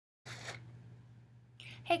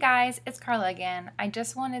Hey guys, it's Carla again. I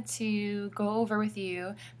just wanted to go over with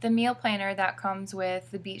you the meal planner that comes with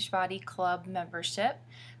the Beachbody Club membership.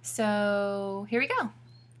 So here we go.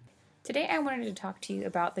 Today I wanted to talk to you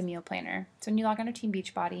about the meal planner. So when you log on to Team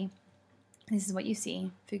Beachbody, this is what you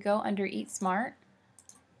see. If you go under Eat Smart,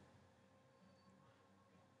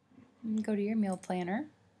 go to your meal planner.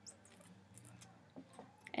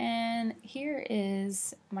 And here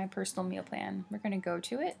is my personal meal plan. We're going to go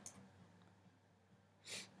to it.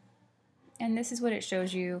 And this is what it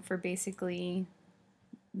shows you for basically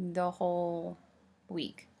the whole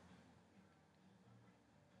week.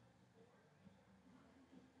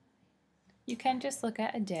 You can just look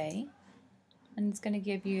at a day, and it's going to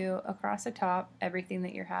give you across the top everything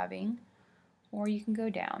that you're having, or you can go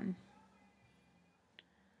down.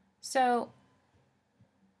 So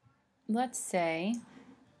let's say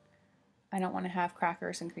I don't want to have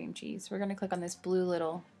crackers and cream cheese. We're going to click on this blue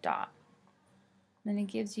little dot. Then it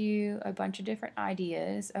gives you a bunch of different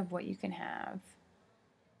ideas of what you can have.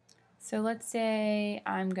 So let's say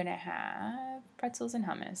I'm going to have pretzels and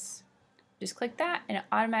hummus. Just click that and it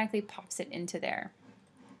automatically pops it into there.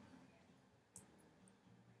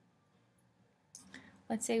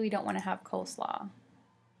 Let's say we don't want to have coleslaw.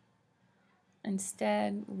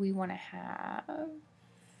 Instead, we want to have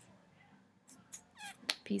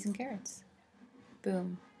peas and carrots.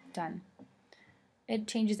 Boom, done. It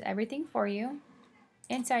changes everything for you.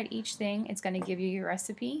 Inside each thing, it's going to give you your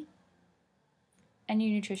recipe and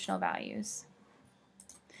your nutritional values.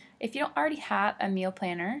 If you don't already have a meal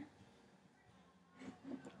planner,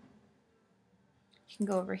 you can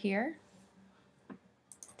go over here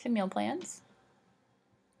to meal plans.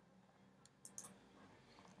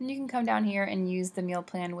 And you can come down here and use the meal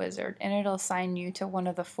plan wizard, and it'll assign you to one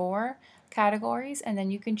of the 4 categories, and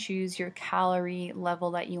then you can choose your calorie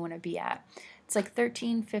level that you want to be at. It's like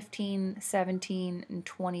 13, 15, 17, and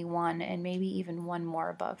 21, and maybe even one more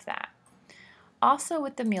above that. Also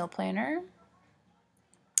with the meal planner,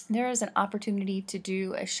 there is an opportunity to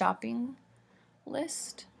do a shopping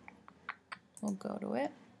list. We'll go to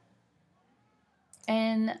it.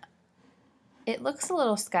 And it looks a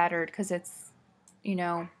little scattered because it's,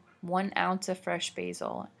 1 ounce of fresh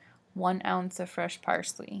basil, 1 ounce of fresh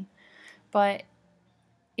parsley. But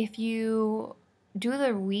if you do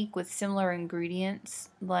the week with similar ingredients,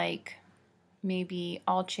 like maybe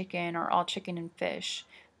all chicken or all chicken and fish,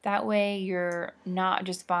 that way you're not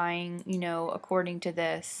just buying, according to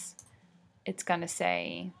this, it's going to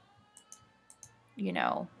say,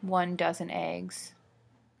 1 dozen eggs,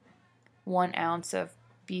 1 ounce of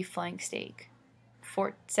beef flank steak,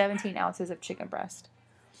 17 ounces of chicken breast.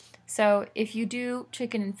 So if you do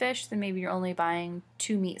chicken and fish, then maybe you're only buying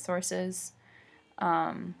 2 meat sources,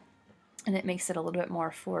 and it makes it a little bit more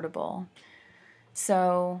affordable.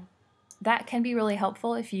 So that can be really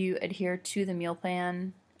helpful if you adhere to the meal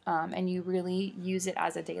plan and you really use it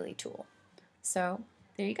as a daily tool. So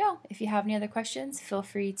there you go. If you have any other questions, feel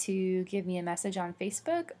free to give me a message on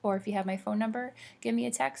Facebook, or if you have my phone number, give me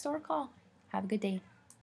a text or a call. Have a good day.